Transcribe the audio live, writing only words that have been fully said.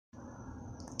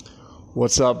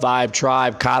What's up, Vibe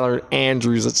Tribe? Kyler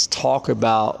Andrews. Let's talk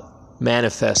about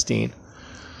manifesting.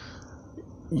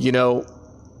 You know,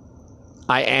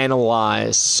 I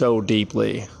analyze so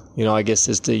deeply. I guess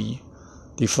it's the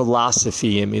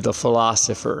philosophy in me, the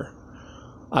philosopher.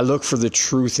 I look for the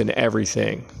truth in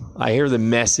everything. I hear the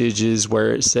messages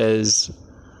where it says,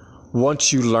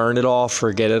 once you learn it all,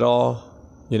 forget it all,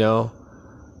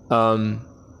 and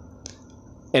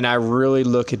I really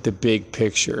look at the big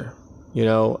picture.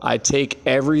 I take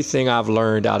everything I've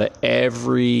learned out of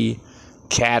every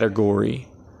category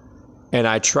and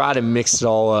I try to mix it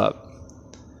all up.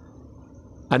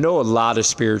 I know a lot of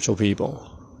spiritual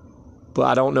people, but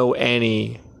I don't know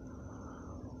any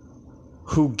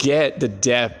who get the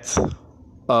depth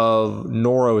of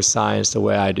neuroscience the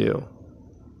way I do.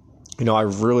 I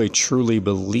really truly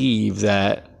believe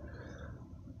that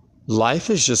life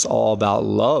is just all about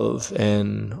love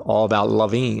and all about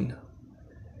loving.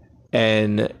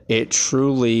 And it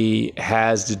truly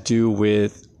has to do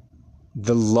with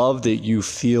the love that you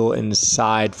feel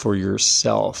inside for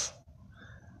yourself.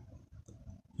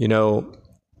 For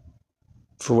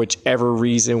whichever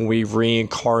reason we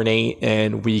reincarnate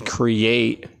and we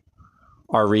create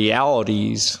our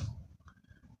realities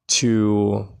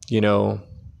to,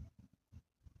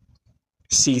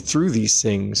 see through these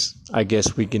things, I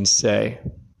guess we can say.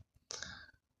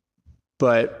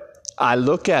 But I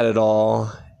look at it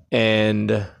all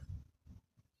and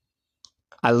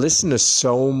I listen to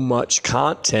so much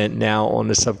content now on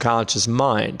the subconscious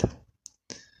mind.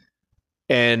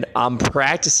 And I'm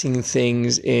practicing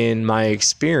things in my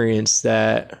experience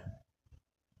that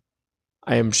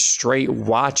I am straight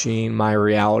watching my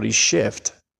reality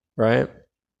shift, right?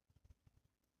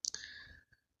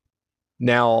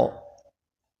 Now,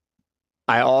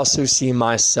 I also see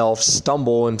myself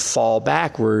stumble and fall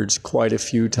backwards quite a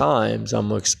few times. I'm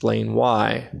going to explain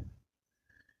why.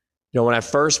 When I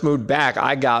first moved back,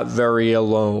 I got very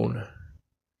alone.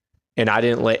 And I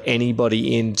didn't let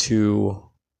anybody into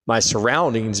my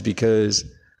surroundings because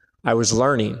I was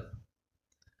learning.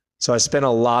 So I spent a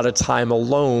lot of time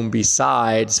alone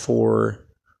besides for,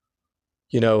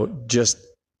 just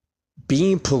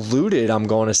being polluted, I'm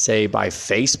going to say, by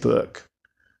Facebook.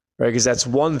 Right? Because that's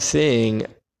one thing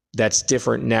that's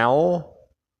different now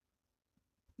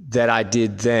that I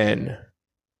did then.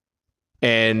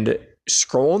 And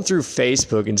scrolling through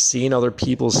Facebook and seeing other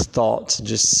people's thoughts and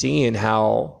just seeing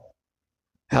how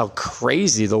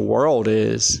crazy the world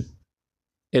is,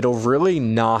 it'll really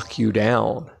knock you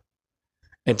down.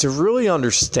 And to really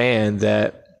understand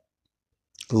that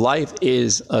life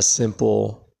is a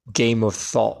simple game of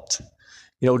thought.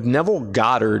 Neville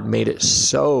Goddard made it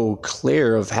so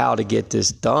clear of how to get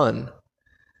this done.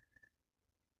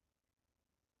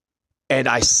 And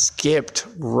I skipped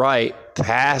right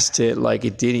past it like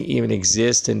it didn't even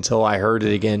exist until I heard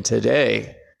it again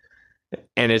today.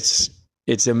 And it's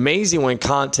amazing when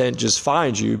content just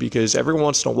finds you, because every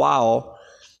once in a while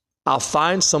I'll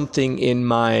find something in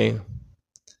my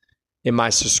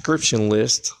subscription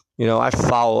list. I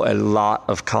follow a lot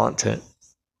of content.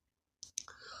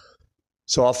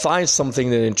 So I'll find something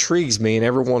that intrigues me, and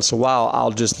every once in a while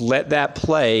I'll just let that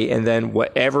play, and then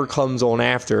whatever comes on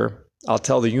after, I'll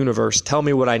tell the universe, tell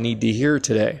me what I need to hear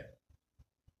today.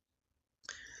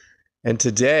 And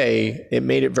today it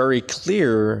made it very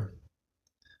clear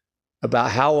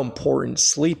about how important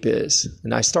sleep is.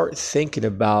 And I start thinking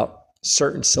about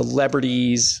certain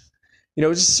celebrities,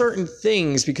 just certain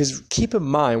things, because keep in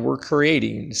mind, we're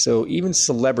creating. So even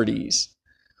celebrities,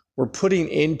 we're putting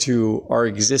into our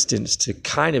existence to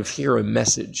kind of hear a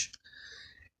message.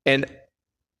 And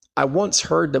I once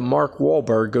heard that Mark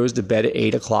Wahlberg goes to bed at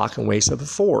 8 o'clock and wakes up at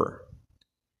 4.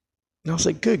 And I was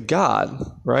like, good God,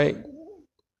 right?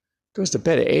 Goes to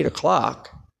bed at 8 o'clock.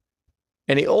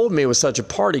 And the old me was such a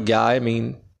party guy. I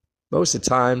mean, most of the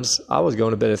times I was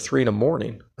going to bed at 3 in the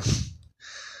morning.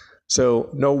 So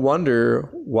no wonder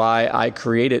why I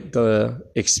created the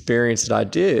experience that I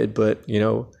did. But,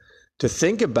 to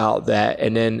think about that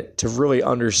and then to really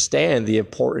understand the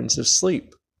importance of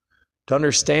sleep, to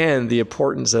understand the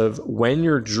importance of when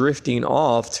you're drifting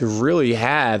off, to really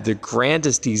have the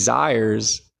grandest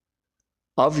desires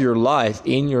of your life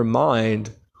in your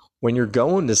mind when you're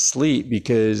going to sleep,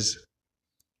 because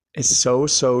it's so,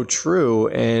 so true.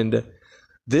 And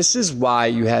this is why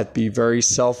you have to be very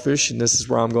selfish. And this is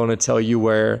where I'm going to tell you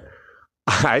where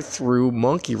I threw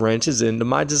monkey wrenches into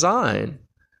my design.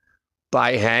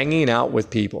 By hanging out with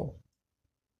people.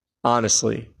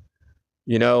 Honestly,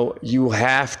 you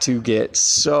have to get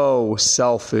so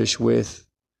selfish with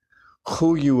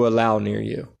who you allow near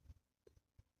you.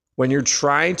 When you're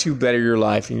trying to better your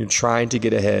life and you're trying to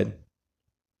get ahead,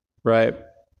 right?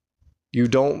 You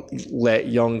don't let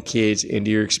young kids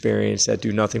into your experience that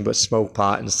do nothing but smoke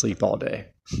pot and sleep all day.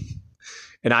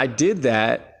 And I did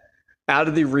that out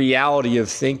of the reality of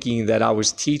thinking that I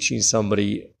was teaching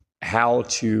somebody how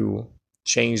to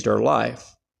change their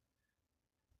life.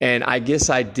 And I guess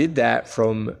I did that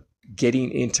from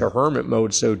getting into hermit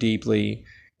mode so deeply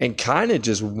and kind of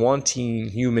just wanting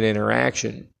human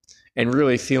interaction and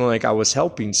really feeling like I was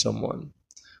helping someone,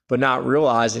 but not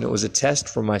realizing it was a test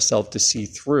for myself to see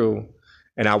through.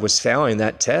 And I was failing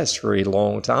that test for a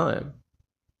long time.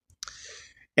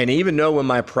 And even though in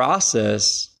my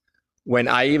process, when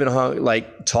I even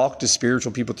talked to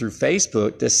spiritual people through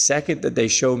Facebook, the second that they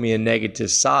showed me a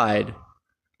negative side,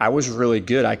 I was really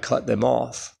good. I cut them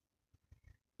off.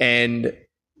 And,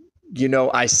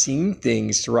 I seen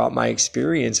things throughout my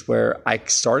experience where I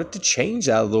started to change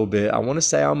that a little bit. I want to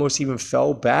say I almost even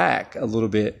fell back a little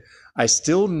bit. I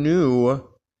still knew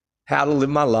how to live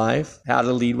my life, how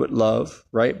to lead with love,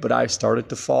 right? But I started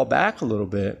to fall back a little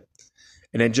bit.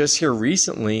 And then just here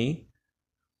recently,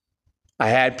 I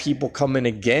had people come in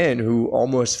again who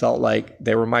almost felt like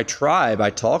they were my tribe. I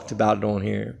talked about it on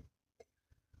here.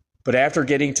 But after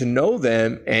getting to know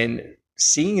them and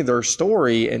seeing their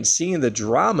story and seeing the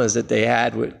dramas that they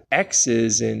had with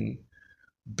exes and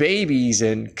babies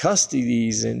and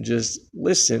custodies and just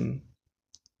listen,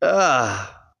 no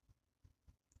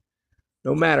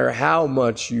matter how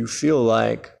much you feel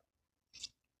like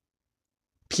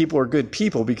people are good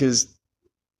people, because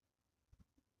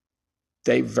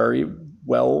they very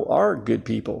well are good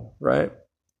people, right?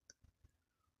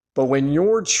 But when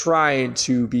you're trying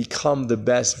to become the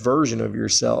best version of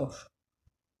yourself,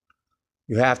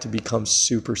 you have to become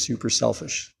super, super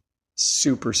selfish.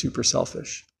 Super, super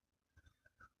selfish.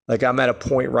 Like I'm at a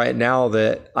point right now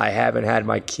that I haven't had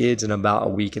my kids in about a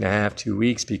week and a half, 2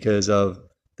 weeks because of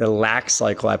the lax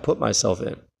cycle I put myself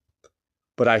in.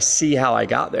 But I see how I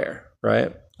got there,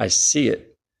 right? I see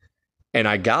it. And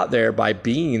I got there by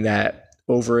being that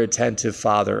over-attentive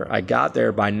father. I got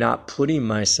there by not putting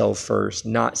myself first,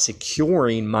 not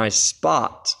securing my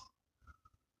spot.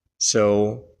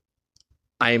 So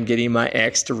I am getting my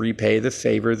ex to repay the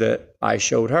favor that I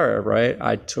showed her, right?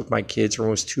 I took my kids for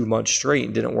almost 2 months straight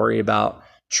and didn't worry about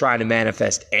trying to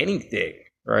manifest anything,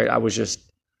 right? I was just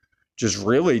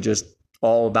really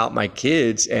all about my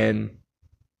kids and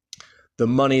the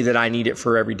money that I needed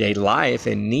for everyday life,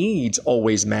 and needs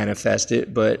always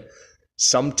manifested, but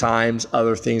sometimes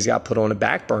other things got put on a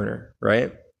back burner,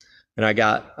 right? And I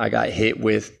got hit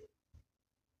with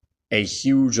a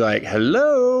huge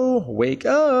hello, wake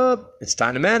up, it's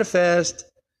time to manifest.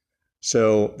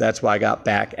 So that's why I got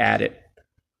back at it.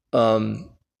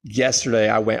 Yesterday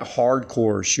I went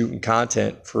hardcore shooting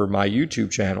content for my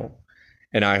YouTube channel,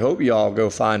 and I hope y'all go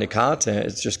find the content.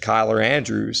 It's just Kyler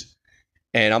Andrews,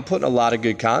 and I'm putting a lot of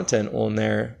good content on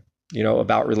there,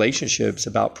 about relationships,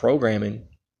 about programming,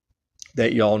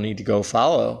 that y'all need to go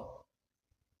follow.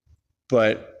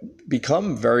 But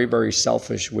become very, very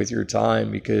selfish with your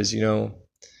time, because, your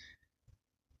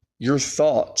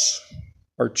thoughts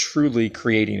are truly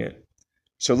creating it.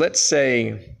 So let's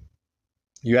say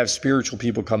you have spiritual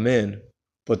people come in,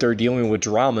 but they're dealing with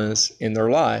dramas in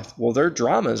their life. Well, their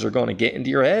dramas are going to get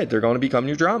into your head. They're going to become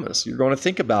your dramas. You're going to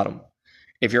think about them.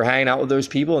 If you're hanging out with those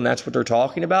people and that's what they're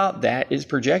talking about, that is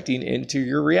projecting into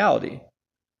your reality.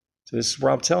 So this is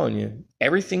where I'm telling you,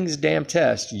 everything's a damn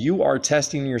test. You are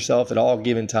testing yourself at all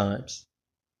given times.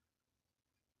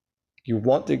 You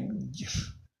want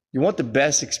the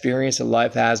best experience that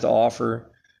life has to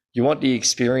offer. You want the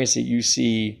experience that you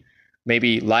see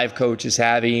maybe life coaches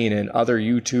having and other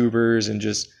YouTubers and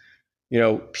just,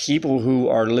 people who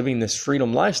are living this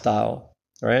freedom lifestyle,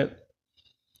 right?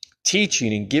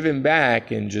 Teaching and giving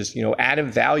back and just,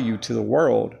 adding value to the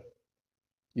world.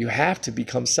 You have to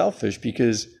become selfish,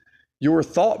 because your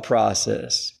thought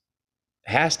process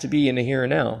has to be in the here and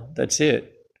now. That's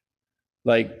it.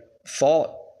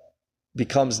 Thought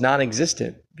becomes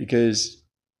non-existent because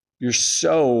you're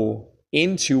so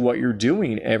into what you're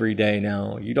doing every day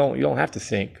now. You don't have to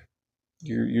think.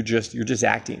 You're just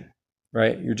acting,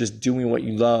 right? You're just doing what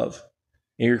you love,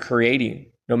 and you're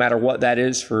creating, no matter what that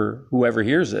is for whoever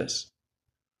hears this.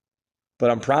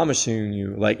 But I'm promising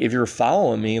you, if you're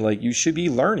following me, you should be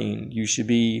learning. You should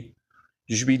be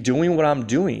doing what I'm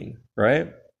doing,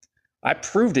 right? I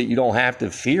proved that you don't have to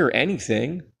fear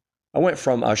anything. I went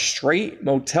from a straight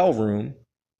motel room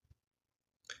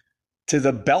to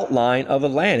the Beltline of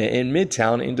Atlanta in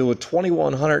Midtown into a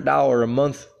 $2,100 a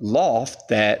month loft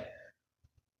that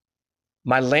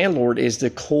my landlord is the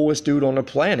coolest dude on the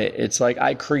planet. It's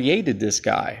I created this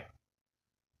guy,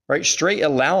 right? Straight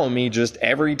allowing me just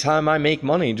every time I make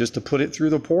money just to put it through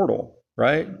the portal.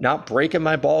 right? Not breaking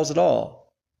my balls at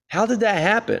all. How did that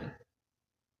happen?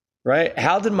 Right?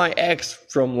 How did my ex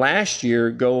from last year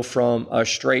go from a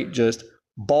straight just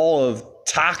ball of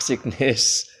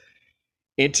toxicness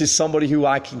into somebody who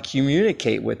I can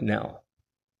communicate with now?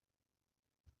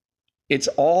 It's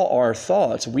all our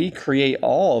thoughts. We create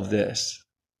all of this.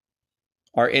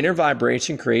 Our inner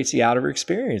vibration creates the outer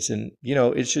experience. And,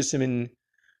 it's just been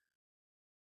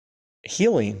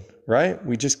healing, right?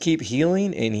 We just keep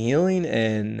healing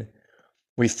and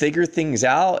we figure things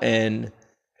out, and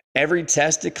every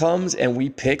test that comes and we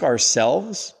pick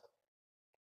ourselves,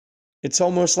 it's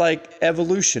almost like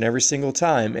evolution every single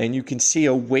time. And you can see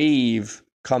a wave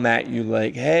come at you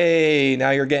like, hey,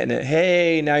 now you're getting it.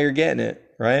 Hey, now you're getting it,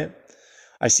 right?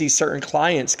 I see certain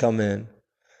clients come in.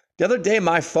 The other day,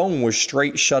 my phone was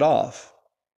straight shut off.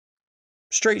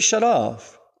 Straight shut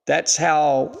off. That's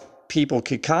how people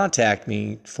could contact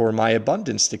me for my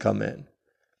abundance to come in.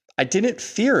 I didn't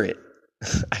fear it.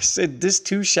 I said, this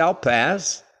too shall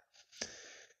pass.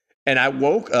 And I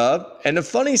woke up, and the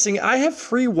funniest thing, I have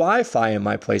free Wi-Fi in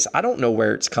my place. I don't know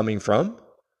where it's coming from.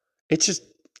 It's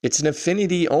an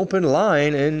Affinity open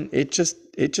line, and it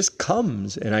just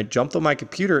comes. And I jumped on my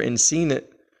computer and seen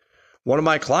it. One of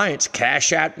my clients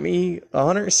cash at me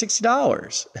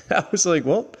 $160. I was like,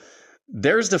 well,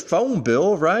 there's the phone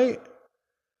bill, right?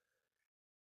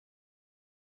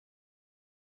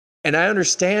 And I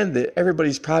understand that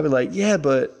everybody's probably like, yeah,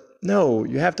 but no,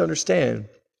 you have to understand.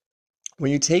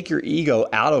 When you take your ego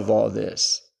out of all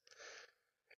this,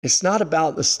 it's not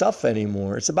about the stuff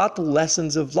anymore. It's about the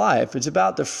lessons of life. It's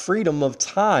about the freedom of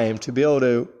time to be able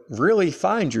to really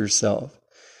find yourself.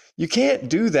 You can't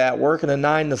do that working a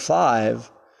 9 to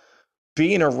 5,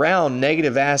 being around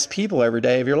negative ass people every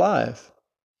day of your life.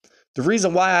 The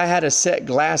reason why I had to set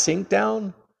Glass Ink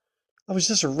down, I was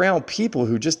just around people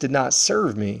who just did not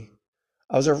serve me.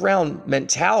 I was around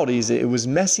mentalities that it was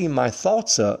messing my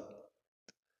thoughts up.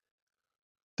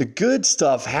 The good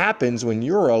stuff happens when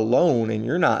you're alone and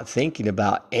you're not thinking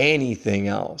about anything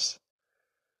else.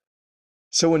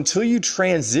 So until you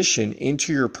transition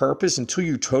into your purpose, until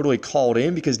you totally call it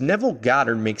in, because Neville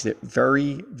Goddard makes it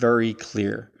very, very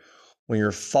clear. When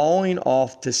you're falling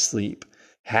off to sleep,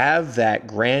 have that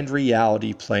grand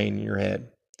reality playing in your head.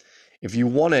 If you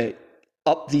want to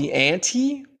up the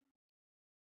ante,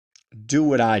 do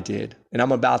what I did. And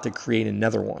I'm about to create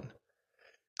another one.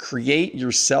 Create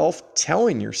yourself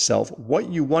telling yourself what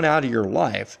you want out of your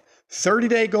life.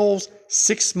 30-day goals,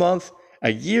 6 months,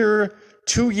 a year,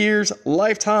 2 years,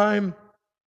 lifetime.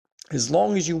 As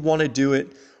long as you want to do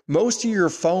it. Most of your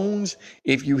phones,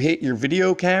 if you hit your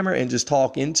video camera and just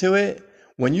talk into it,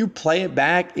 when you play it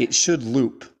back, it should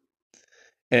loop.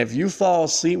 And if you fall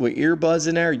asleep with earbuds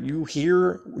in there, you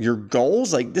hear your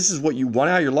goals, like this is what you want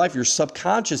out of your life. Your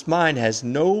subconscious mind has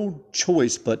no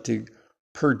choice but to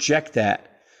project that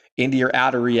into your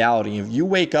outer reality. If you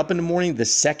wake up in the morning, the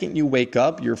second you wake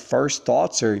up, your first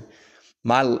thoughts are,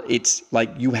 it's like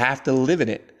you have to live in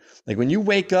it. Like when you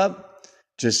wake up,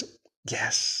 just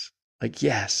yes, like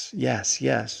yes, yes,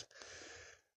 yes.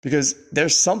 Because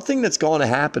there's something that's going to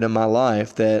happen in my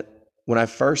life that when I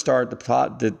first started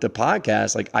the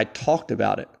podcast, like I talked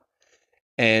about it.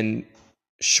 And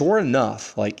sure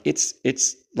enough, like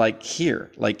it's like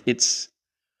here, like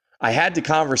I had the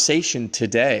conversation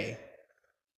today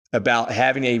about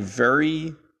having a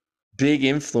very big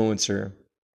influencer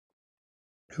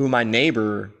who my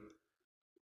neighbor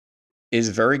is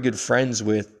very good friends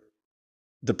with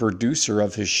the producer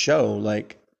of his show.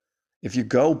 Like if you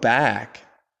go back,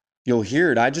 you'll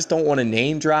hear it. I just don't want to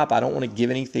name drop. I don't want to give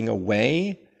anything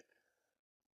away.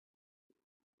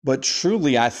 But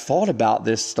truly, I thought about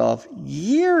this stuff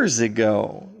years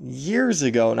ago.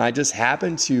 And I just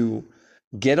happened to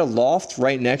get a loft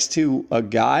right next to a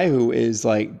guy who is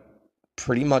like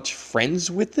pretty much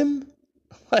friends with him.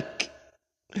 Like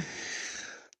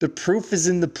the proof is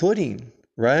in the pudding,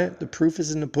 right? The proof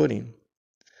is in the pudding.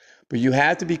 But you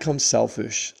have to become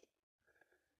selfish.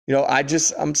 You know, I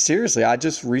just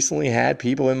recently had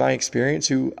people in my experience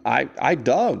who I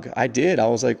dug. I did. I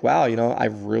was like, wow, I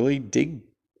really dig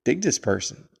this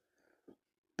person.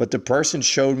 But the person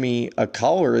showed me a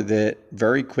color that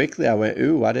very quickly I went,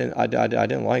 ooh, I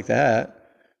didn't like that.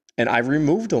 And I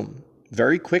removed them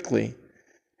very quickly.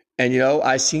 And,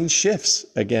 I seen shifts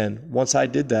again once I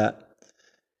did that.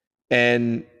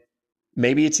 And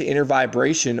maybe it's the inner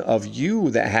vibration of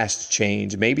you that has to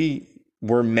change. Maybe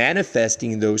we're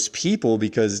manifesting those people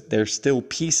because there's still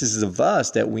pieces of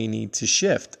us that we need to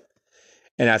shift.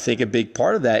 And I think a big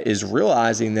part of that is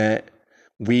realizing that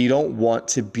we don't want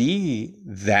to be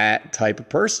that type of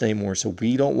person anymore. So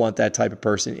we don't want that type of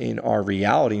person in our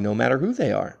reality, no matter who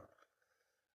they are.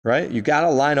 right? You got to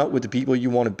line up with the people you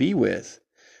want to be with.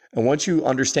 And once you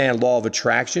understand law of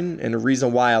attraction, and the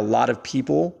reason why a lot of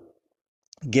people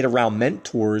get around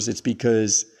mentors, it's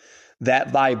because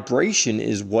that vibration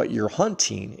is what you're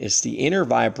hunting. It's the inner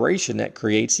vibration that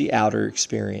creates the outer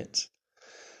experience.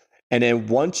 And then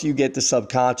once you get the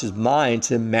subconscious mind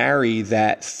to marry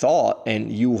that thought,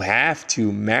 and you have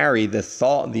to marry the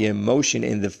thought, the emotion,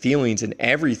 and the feelings and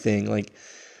everything, like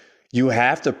you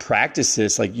have to practice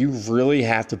this. Like you really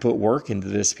have to put work into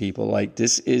this, people. Like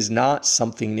this is not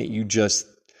something that you just,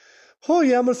 oh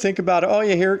yeah, I'm going to think about it. Oh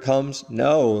yeah, here it comes.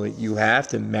 No, you have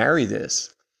to marry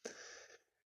this.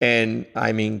 And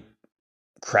I mean,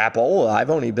 crapola, I've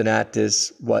only been at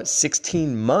this,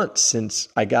 16 months since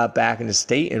I got back in the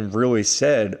state and really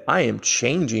said, I am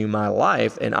changing my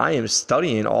life and I am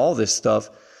studying all this stuff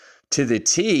to the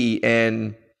T.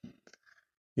 And,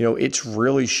 it's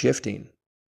really shifting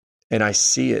and I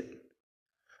see it.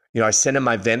 I sent in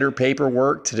my vendor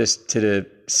paperwork to the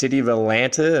city of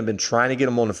Atlanta. I've been trying to get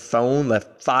them on the phone,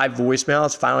 left 5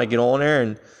 voicemails, finally get on there,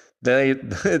 and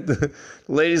the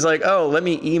lady's like, oh, let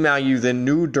me email you the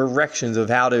new directions of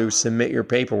how to submit your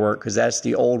paperwork because that's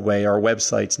the old way. Our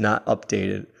website's not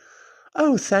updated.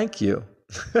 Oh, thank you.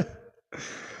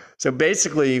 So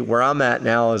basically where I'm at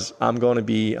now is I'm going to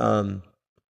be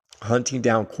hunting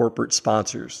down corporate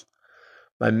sponsors.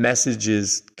 My message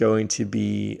is going to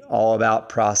be all about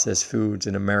processed foods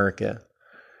in America,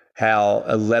 how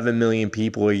 11 million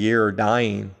people a year are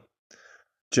dying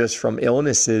just from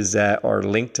illnesses that are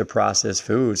linked to processed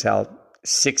foods, how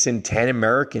 6 in 10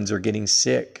 Americans are getting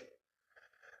sick.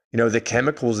 The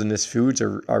chemicals in these foods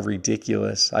are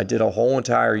ridiculous. I did a whole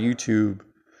entire YouTube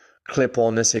clip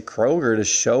on this at Kroger to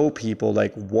show people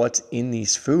like what's in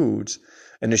these foods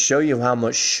and to show you how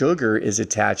much sugar is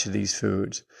attached to these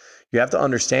foods. You have to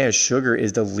understand sugar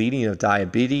is the leading of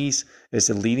diabetes. It's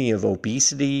the leading of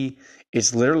obesity.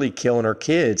 It's literally killing our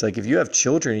kids. Like if you have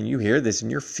children and you hear this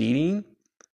and you're feeding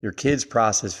your kids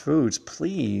processed foods,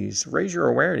 please raise your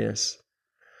awareness.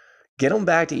 Get them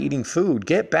back to eating food.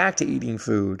 Get back to eating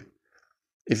food.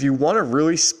 If you want to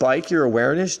really spike your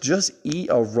awareness, just eat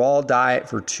a raw diet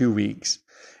for 2 weeks.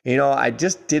 I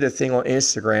just did a thing on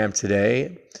Instagram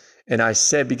today and I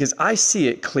said, because I see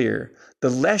it clear, the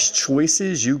less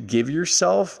choices you give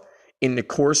yourself in the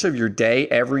course of your day,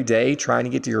 every day, trying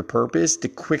to get to your purpose, the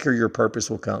quicker your purpose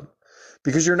will come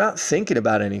because you're not thinking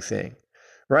about anything.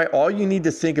 Right? All you need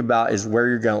to think about is where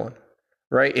you're going,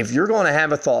 right? If you're going to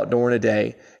have a thought during a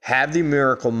day, have the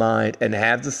miracle mind and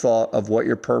have the thought of what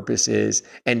your purpose is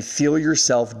and feel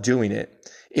yourself doing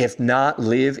it. If not,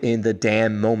 live in the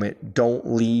damn moment. Don't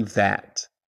leave that.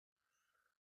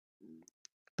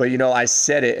 But, I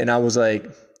said it and I was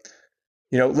like,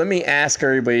 let me ask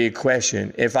everybody a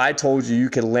question. If I told you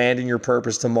could land in your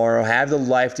purpose tomorrow, have the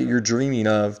life that you're dreaming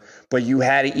of, but you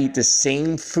had to eat the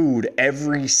same food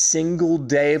every single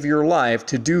day of your life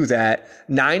to do that,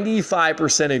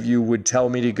 95% of you would tell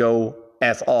me to go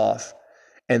F off.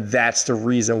 And that's the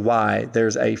reason why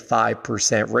there's a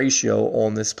 5% ratio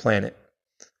on this planet.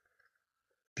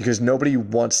 Because nobody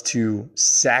wants to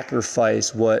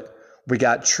sacrifice what we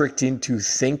got tricked into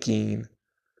thinking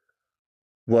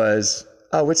was,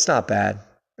 oh, it's not bad.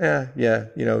 Yeah,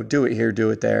 do it here, do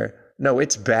it there. No,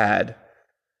 it's bad.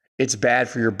 It's bad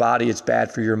for your body. It's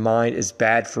bad for your mind. It's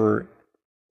bad for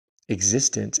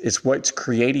existence. It's what's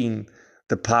creating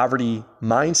the poverty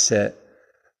mindset.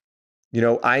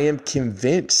 I am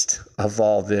convinced of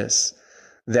all this,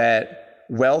 that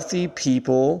wealthy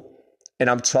people, and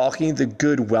I'm talking the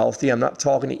good wealthy, I'm not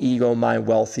talking the ego mind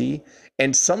wealthy,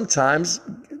 and sometimes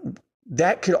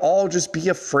that could all just be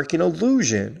a freaking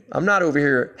illusion. I'm not over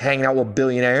here hanging out with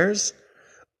billionaires.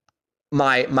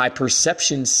 My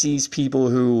perception sees people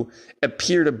who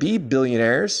appear to be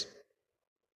billionaires.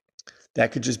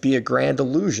 That could just be a grand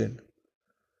illusion.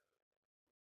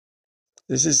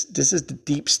 This is the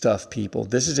deep stuff, people.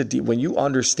 This is when you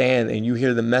understand and you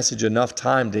hear the message enough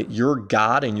time that you're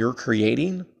God and you're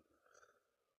creating,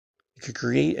 you could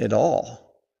create it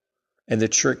all. And the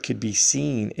trick could be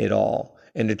seeing it all.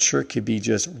 And the trick could be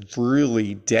just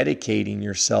really dedicating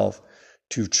yourself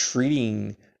to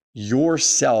treating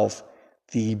yourself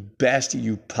the best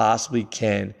you possibly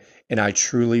can. And I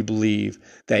truly believe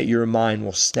that your mind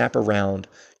will snap around.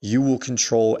 You will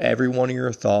control every one of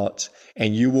your thoughts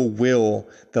and you will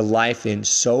the life in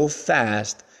so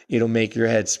fast, it'll make your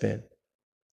head spin.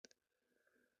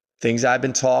 Things I've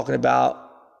been talking about,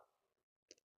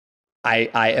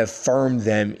 I affirm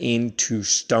them into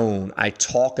stone. I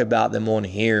talk about them on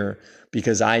here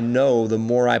because I know the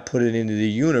more I put it into the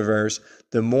universe,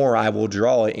 the more I will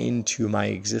draw it into my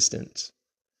existence.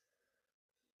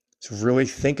 So really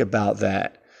think about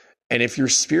that. And if you're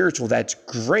spiritual, that's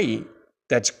great.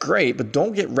 That's great, but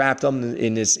don't get wrapped up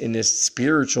in this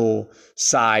spiritual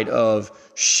side of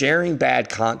sharing bad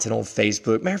content on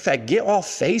Facebook. Matter of fact, get off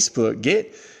Facebook.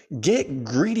 Get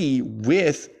greedy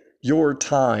with your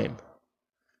time.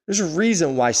 There's a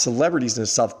reason why celebrities and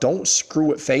stuff don't screw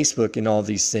with Facebook and all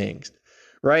these things,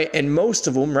 right? And most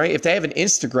of them, right, if they have an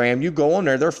Instagram, you go on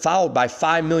there, they're followed by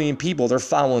 5 million people. They're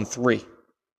following 3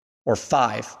 or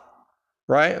 5,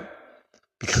 right?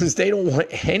 Because they don't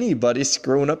want anybody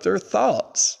screwing up their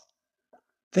thoughts.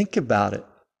 Think about it.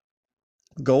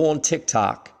 Go on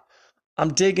TikTok.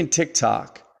 I'm digging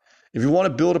TikTok. If you want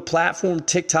to build a platform,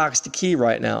 TikTok's the key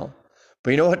right now.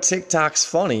 But you know what? TikTok's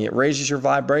funny. It raises your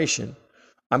vibration.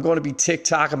 I'm going to be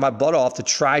TikToking my butt off to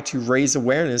try to raise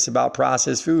awareness about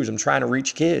processed foods. I'm trying to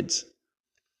reach kids.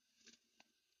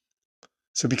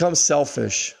 So become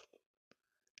selfish.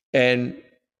 And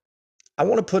I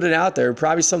want to put it out there,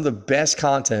 probably some of the best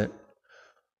content.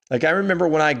 Like I remember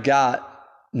when I got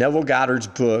Neville Goddard's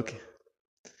book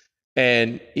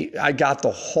and I got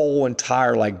the whole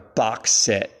entire like box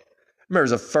set. I remember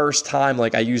it was the first time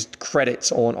like I used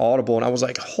credits on Audible and I was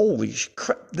like, holy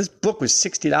crap, this book was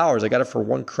 $60. I got it for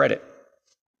 1 credit.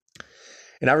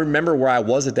 And I remember where I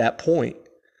was at that point.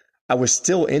 I was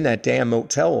still in that damn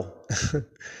motel.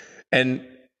 And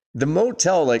the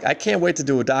motel, like, I can't wait to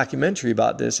do a documentary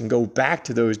about this and go back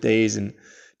to those days and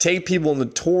take people on the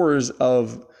tours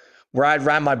of where I'd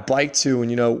ride my bike to and,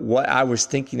 you know, what I was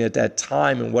thinking at that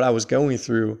time and what I was going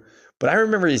through. But I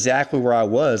remember exactly where I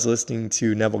was listening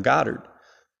to Neville Goddard.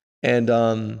 And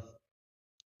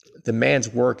the man's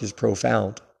work is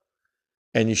profound.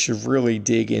 And you should really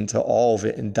dig into all of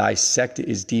it and dissect it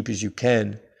as deep as you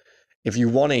can. If you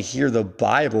want to hear the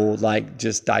Bible like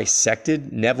just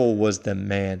dissected, Neville was the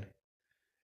man.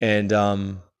 And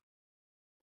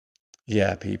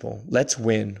yeah, people, let's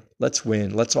win. Let's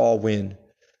win. Let's all win.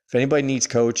 If anybody needs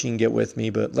coaching, get with me,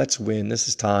 but let's win. This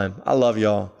is time. I love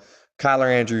y'all.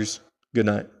 Kyler Andrews, good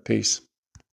night. Peace.